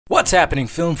What's happening,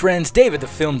 film friends? David the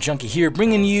Film Junkie here,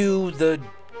 bringing you the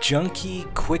Junkie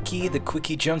Quickie, the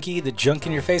Quickie Junkie, the junk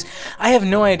in your face. I have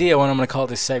no idea what I'm going to call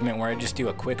this segment, where I just do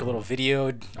a quick little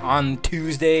video on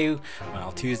Tuesday,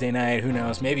 well, Tuesday night, who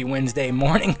knows, maybe Wednesday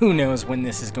morning, who knows when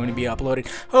this is going to be uploaded.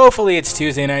 Hopefully it's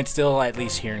Tuesday night still, at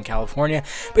least here in California.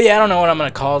 But yeah, I don't know what I'm going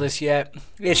to call this yet.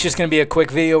 It's just going to be a quick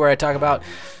video where I talk about,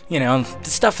 you know, the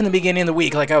stuff in the beginning of the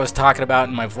week like I was talking about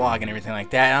in my vlog and everything like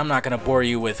that. I'm not going to bore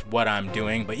you with what I'm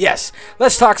doing, but yes,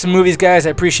 let's talk some movies, guys. I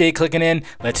appreciate you clicking in.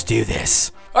 Let's do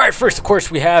this. Alright, first, of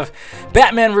course, we have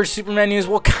Batman vs. Superman news.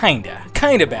 Well, kinda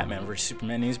Batman vs.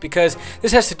 Superman news, because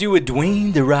this has to do with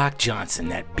Dwayne "The Rock" Johnson,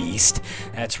 that beast.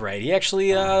 That's right. He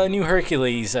actually, a new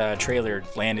Hercules trailer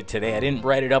landed today. I didn't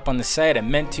write it up on the site. I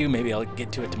meant to. Maybe I'll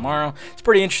get to it tomorrow. It's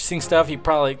pretty interesting stuff. You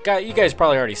guys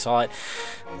probably already saw it.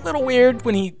 A little weird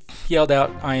when he yelled out,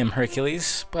 "I am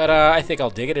Hercules," but I think I'll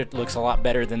dig it. It looks a lot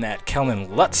better than that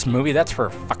Kellen Lutz movie, that's for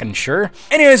fucking sure.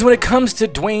 Anyways, when it comes to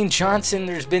Dwayne Johnson,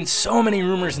 there's been so many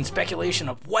rumors and speculation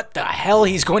of what the hell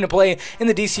he's going to play in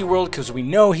the DC world, because we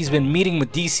know he's been meeting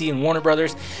with DC and Warner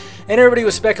Brothers, and everybody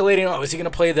was speculating, oh, is he going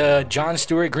to play the John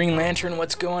Stewart Green Lantern?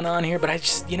 What's going on here? But I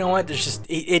just, you know what, there's just,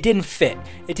 it didn't fit.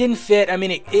 It didn't fit. I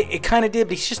mean, it kind of did,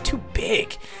 but he's just too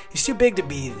big. He's too big to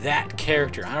be that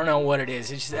character. I don't know what it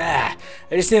is. It's just, I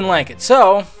just didn't like it.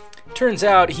 So, turns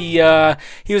out he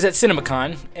was at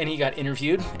CinemaCon and he got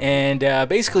interviewed, and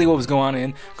basically what was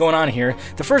going on here,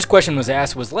 the first question was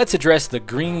asked was, let's address the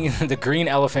green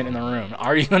elephant in the room.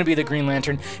 Are you going to be the Green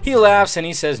Lantern? He laughs and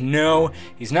he says no,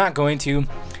 he's not going to,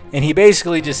 and he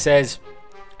basically just says,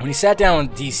 when he sat down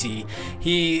with DC,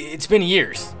 it's been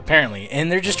years apparently,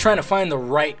 and they're just trying to find the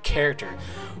right character.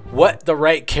 What the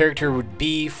right character would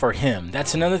be for him.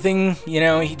 That's another thing, you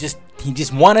know, he just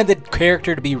wanted the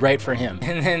character to be right for him.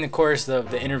 And then, of course,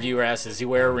 the interviewer asked, does he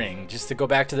wear a ring? Just to go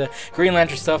back to the Green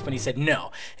Lantern stuff, but he said no.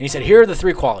 And he said, here are the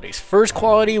three qualities. First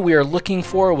quality what we were looking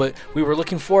for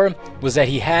was that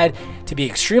he had to be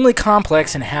extremely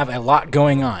complex and have a lot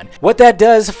going on. What that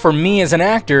does for me as an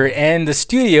actor and the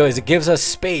studio is it gives us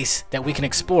space that we can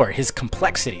explore his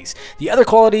complexities. The other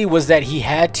quality was that he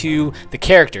had to, the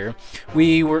character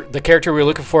we were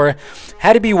looking for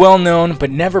had to be well known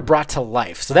but never brought to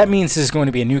life. So that means this is going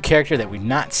to be a new character that we've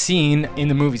not seen in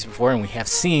the movies before, and we have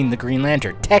seen the Green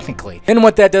Lantern technically. And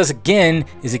what that does again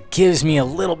is it gives me a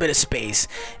little bit of space,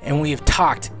 and we have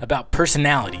talked about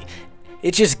personality.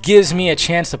 It just gives me a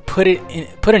chance to put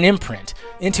an imprint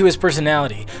into his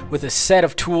personality with a set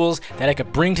of tools that I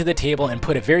could bring to the table and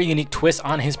put a very unique twist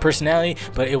on his personality,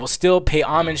 but it will still pay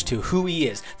homage to who he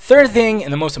is. Third thing,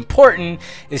 and the most important,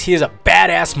 is he is a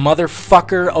badass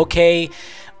motherfucker,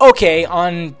 okay,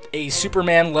 on a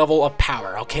Superman level of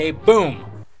power, okay?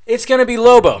 Boom. It's gonna be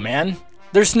Lobo, man.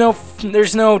 There's no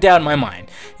doubt in my mind.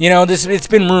 You know, it's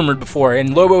been rumored before,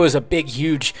 and Lobo is a big,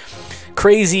 huge,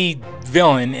 crazy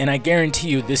villain, and I guarantee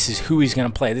you this is who he's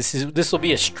gonna play. This will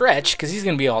be a stretch because he's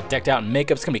gonna be all decked out in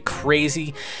makeup. It's gonna be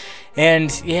crazy.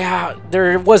 And yeah,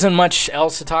 there wasn't much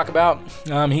else to talk about.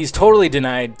 He's totally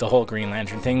denied the whole Green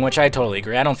Lantern thing, which I totally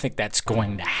agree. I don't think that's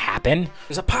going to happen.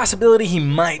 There's a possibility he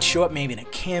might show up maybe in a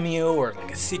cameo or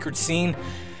like a secret scene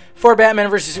for Batman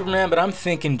vs. Superman, but I'm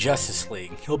thinking Justice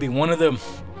League. He'll be one of the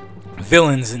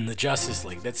villains in the Justice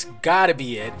League. That's gotta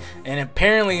be it. And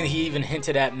apparently he even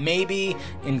hinted at maybe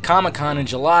in Comic-Con in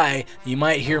July you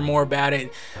might hear more about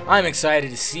it. I'm excited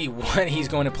to see what he's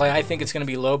going to play. I think it's going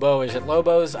to be Lobo. Is it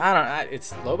Lobos? I don't know.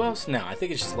 It's Lobos? No, I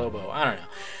think it's just Lobo. I don't know.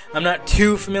 I'm not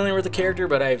too familiar with the character,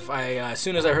 but as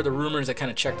soon as I heard the rumors, I kind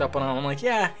of checked up on him. I'm like,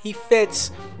 yeah, he fits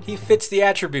the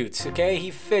attributes, okay? He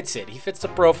fits it. He fits the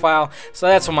profile. So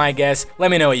that's my guess.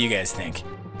 Let me know what you guys think.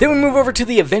 Then we move over to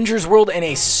the Avengers world, and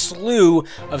a slew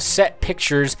of set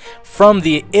pictures from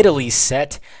the Italy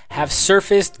set have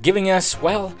surfaced, giving us,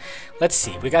 well, let's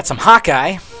see, we got some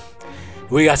Hawkeye,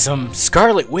 we got some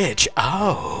Scarlet Witch.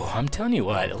 Oh, I'm telling you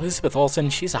what, Elizabeth Olsen,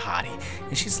 she's a hottie,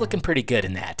 and she's looking pretty good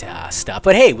in that stuff.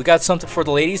 But hey, we got something for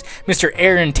the ladies. Mr.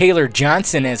 Aaron Taylor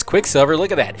Johnson as Quicksilver.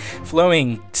 Look at that,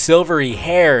 flowing silvery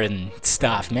hair and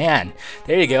stuff. Man,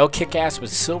 there you go, kick-ass with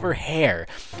silver hair.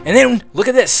 And then, look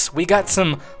at this, we got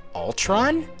some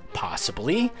Ultron,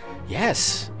 possibly.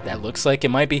 Yes, that looks like it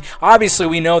might be. Obviously,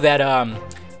 we know that,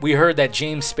 we heard that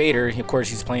James Spader, of course,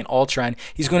 he's playing Ultron.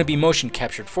 He's going to be motion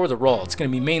captured for the role. It's going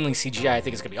to be mainly CGI. I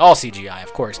think it's going to be all CGI,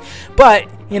 of course. But,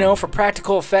 you know, for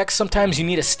practical effects, sometimes you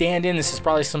need a stand-in. This is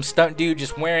probably some stunt dude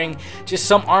just wearing just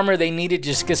some armor they needed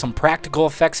just to get some practical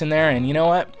effects in there. And you know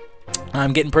what?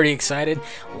 I'm getting pretty excited.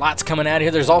 Lots coming out of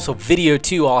here. There's also video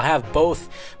too. I'll have both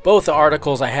the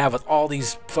articles I have with all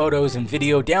these photos and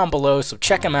video down below, so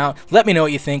check them out. Let me know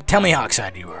what you think. Tell me how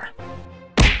excited you are.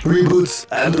 reboots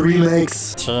and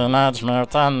remakes. Teenage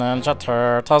Mutant Ninja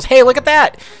Turtles. Hey, look at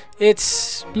that!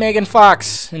 It's Megan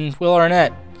Fox and Will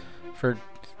Arnett.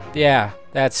 Yeah,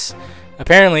 that's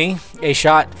apparently a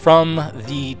shot from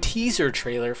the teaser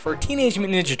trailer for Teenage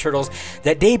Mutant Ninja Turtles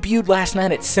that debuted last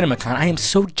night at CinemaCon. I am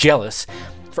so jealous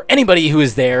for anybody who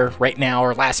is there right now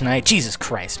or last night. Jesus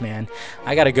Christ, man.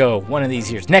 I gotta go one of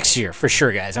these years. Next year, for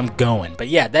sure, guys. I'm going. But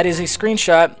yeah, that is a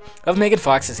screenshot of Megan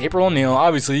Fox as April O'Neil.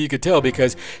 Obviously, you could tell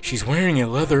because she's wearing a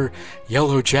leather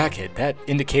yellow jacket. That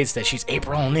indicates that she's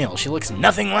April O'Neil. She looks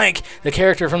nothing like the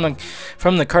character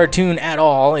from the cartoon at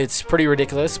all. It's pretty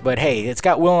ridiculous. But hey, it's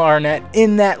got Will Arnett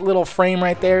in that little frame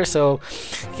right there. So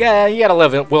yeah, you gotta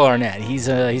love it, Will Arnett. He's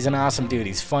an awesome dude.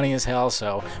 He's funny as hell.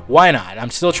 So why not? I'm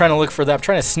still trying to look for that. I'm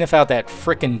trying to sniff out that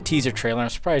frickin' teaser trailer. I'm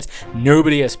surprised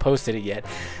nobody has posted it yet,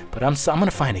 but I'm gonna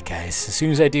find it, guys. As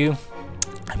soon as I do,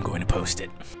 I'm going to post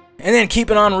it. And then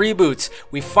keeping on reboots,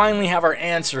 we finally have our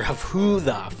answer of who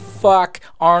the fuck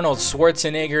Arnold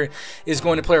Schwarzenegger is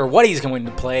going to play, or what he's going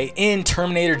to play in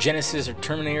Terminator Genesis or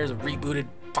Terminator the rebooted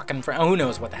fucking, who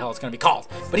knows what the hell it's going to be called.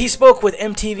 But he spoke with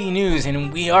MTV News,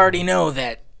 and we already know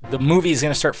that the movie is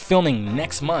going to start filming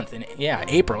next month, and yeah,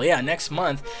 April, yeah, next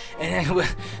month. And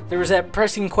there was that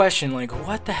pressing question, like,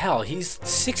 what the hell? He's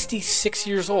 66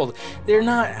 years old. They're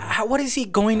not. What is he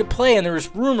going to play? And there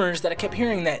was rumors that I kept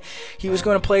hearing that he was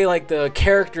going to play like the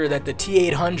character that the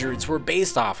T-800s were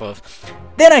based off of.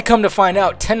 Then I come to find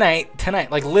out tonight,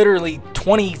 like literally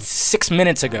 26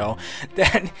 minutes ago,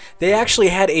 that they actually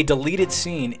had a deleted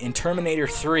scene in Terminator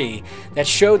 3 that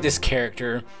showed this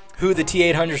character who the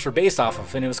T-800s were based off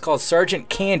of, and it was called Sergeant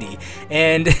Candy,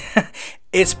 and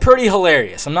it's pretty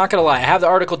hilarious. I'm not gonna lie. I have the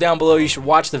article down below. You should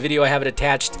watch the video. I have it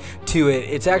attached to it.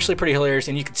 It's actually pretty hilarious,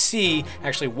 and you can see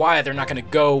actually why they're not gonna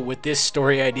go with this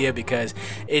story idea, because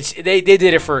they did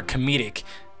it for comedic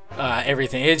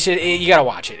everything. You gotta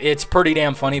watch it. It's pretty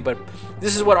damn funny, but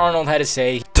this is what Arnold had to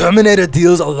say. Terminator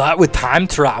deals a lot with time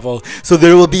travel, so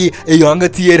there will be a younger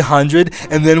T-800,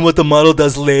 and then what the model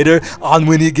does later on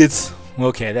when he gets...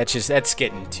 Okay, that's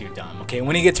getting too dumb. Okay,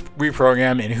 when he gets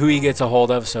reprogrammed and who he gets a hold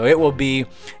of, so it'll be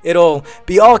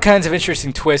all kinds of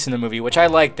interesting twists in the movie, which I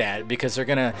like that, because they're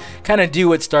gonna kind of do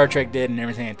what Star Trek did and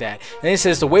everything like that. And it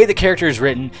says the way the character is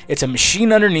written, it's a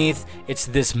machine underneath, it's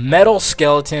this metal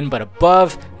skeleton, but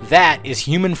above that is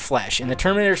human flesh, and the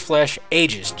Terminator's flesh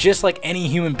ages just like any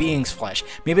human being's flesh.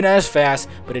 Maybe not as fast,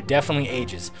 but it definitely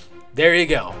ages. There you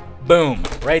go. Boom.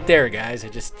 Right there, guys. I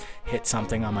just hit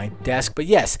something on my desk. But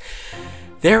yes,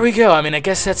 there we go. I mean, I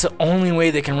guess that's the only way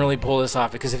they can really pull this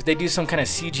off, because if they do some kind of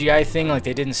CGI thing like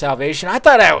they did in Salvation, I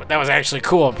thought that was actually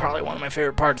cool. Probably one of my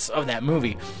favorite parts of that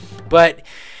movie. But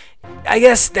I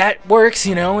guess that works,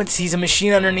 you know. He's a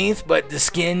machine underneath, but the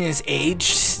skin is aged,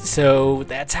 so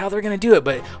that's how they're going to do it.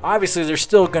 But obviously, they're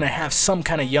still going to have some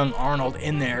kind of young Arnold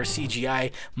in there,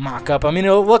 CGI mock-up. I mean,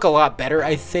 it'll look a lot better,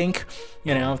 I think,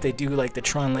 you know, if they do like the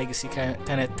Tron Legacy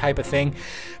kind of type of thing.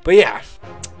 But yeah,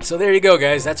 so there you go,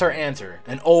 guys. That's our answer.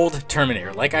 An old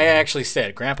Terminator. Like I actually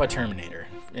said, Grandpa Terminator.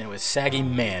 And with saggy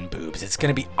man boobs. It's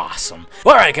going to be awesome.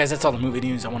 Well, alright, guys, that's all the movie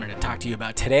news I wanted to talk to you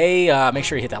about today. Make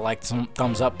sure you hit that like,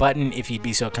 thumbs up button if you'd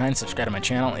be so kind. Subscribe to my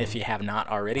channel if you have not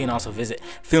already. And also visit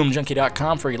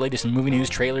filmjunkie.com for your latest movie news,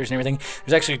 trailers, and everything.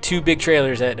 There's actually 2 big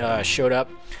trailers that showed up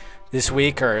this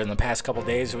week or in the past couple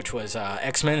days, which was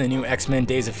X-Men, the new X-Men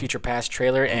Days of Future Past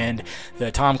trailer, and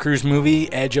the Tom Cruise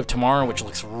movie Edge of Tomorrow, which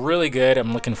looks really good.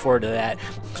 I'm looking forward to that,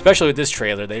 especially with this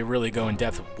trailer. They really go in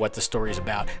depth with what the story is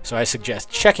about, so I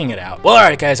suggest checking it out. Well,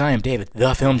 alright, guys, I am David,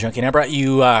 the Film Junkie, and I brought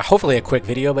you hopefully a quick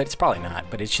video, but it's probably not,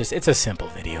 but it's a simple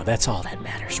video. That's all that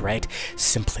matters, right?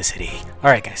 Simplicity.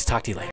 Alright, guys, talk to you later.